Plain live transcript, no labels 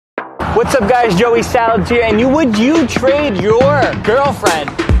What's up guys, Joey Salads here, and would you trade your girlfriend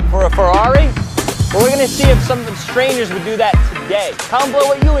for a Ferrari? Well, we're gonna see if some strangers would do that today. Comment below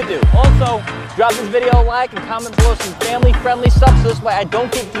what you would do. Also, drop this video a like and comment below some family-friendly stuff so this way I don't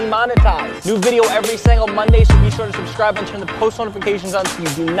get demonetized. New video every single Monday, so be sure to subscribe and turn the post notifications on so you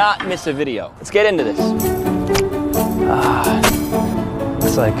do not miss a video. Let's get into this.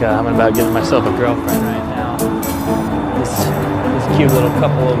 Looks like I'm about getting myself a girlfriend right now. This cute little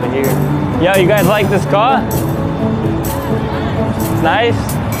couple over here. Yo, you guys like this car? It's nice?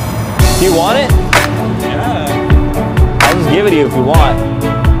 Do you want it? Yeah. I'll just give it to you if you want.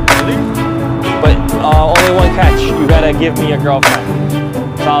 Really? But only one catch. You gotta give me a girlfriend.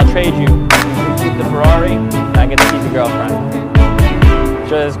 So I'll trade you. You keep the Ferrari, and I get to keep the girlfriend.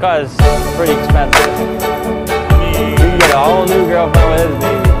 Sure, this car is pretty expensive. You can get a whole new girlfriend with this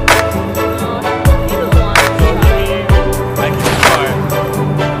baby.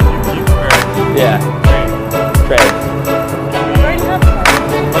 Yeah. Trade.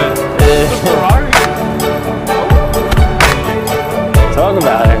 Ferrari. Talk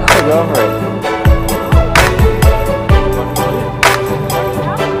about it. Go for it.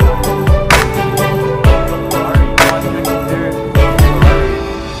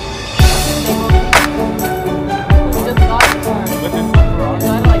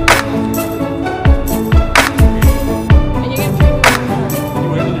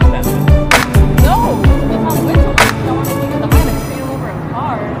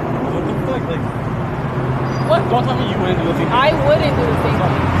 Don't tell me you wouldn't do the same thing. I wouldn't do the same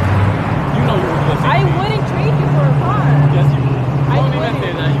thing. You know you would do the same thing. I wouldn't trade you for a car. Yes, you would. I Don't even wouldn't.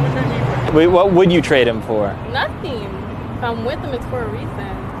 say that. You would trade me for Wait, what would you trade him for? Nothing. If I'm with him, it's for a reason.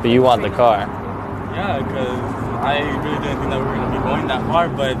 But you want the car. Yeah, because I really didn't think that we were going to be going that far,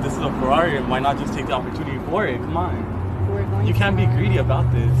 but this is a Ferrari, and why not just take the opportunity for it? Come on. We're going You can't be somewhere. greedy about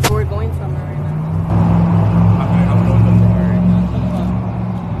this. We're going somewhere right now. I'm going to Ferrari.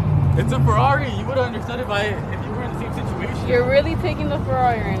 It's a Ferrari. You would have understood if you were in the same situation. You're really taking the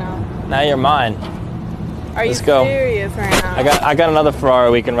Ferrari right now. Now you're mine. Are Let's you go. serious right now? I got another Ferrari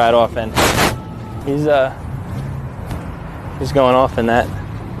we can ride off in. He's going off in that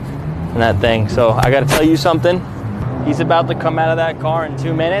thing. So I gotta tell you something. He's about to come out of that car in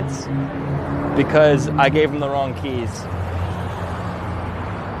 2 minutes because I gave him the wrong keys.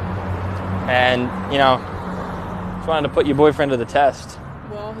 And you know, just wanted to put your boyfriend to the test.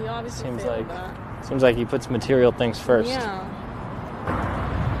 Well, he obviously failed that. Seems like he puts material things first. Yeah.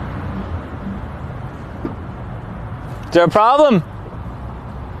 Is there a problem?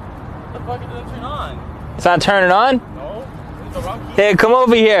 What the fuck, it doesn't turn on? It's not turning on? No. It's the wrong key. Hey, come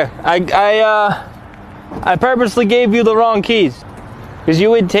over here. I purposely gave you the wrong keys. Because you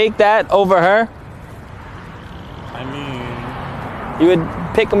would take that over her. I mean, You would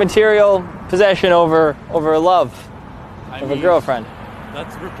pick a material possession over love of a girlfriend.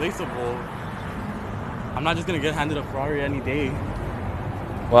 That's replaceable. I'm not just going to get handed a Ferrari any day.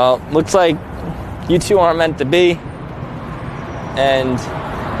 Well, looks like you two aren't meant to be. And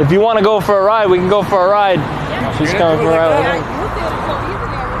if you want to go for a ride, we can go for a ride. Yeah. She's coming for a ride with me.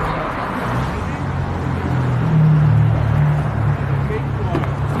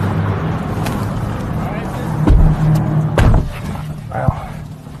 Wow.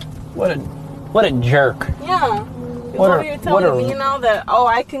 What a jerk. Yeah. What You're a telling me now that, oh,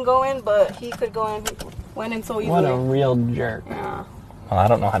 I can go in, but he could go in, went in so easily. What a real jerk. Yeah. Well, I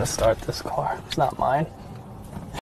don't know how to start this car. It's not mine.